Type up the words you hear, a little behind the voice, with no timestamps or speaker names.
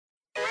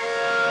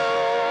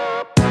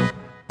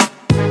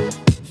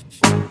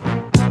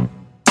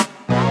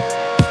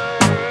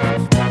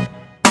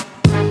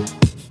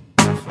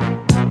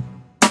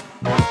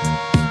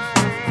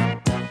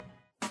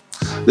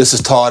This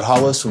is Todd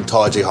Hollis from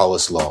Todd J.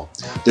 Hollis Law.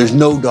 There's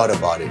no doubt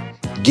about it.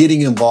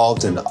 Getting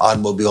involved in an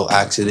automobile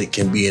accident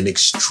can be an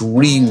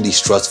extremely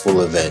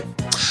stressful event.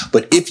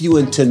 But if you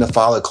intend to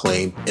file a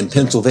claim, in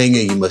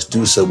Pennsylvania, you must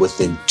do so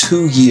within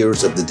 2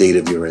 years of the date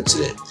of your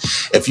incident.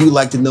 If you'd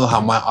like to know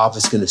how my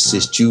office can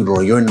assist you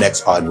during your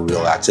next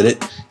automobile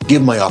accident,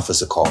 give my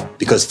office a call,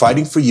 because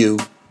fighting for you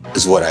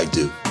is what I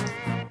do.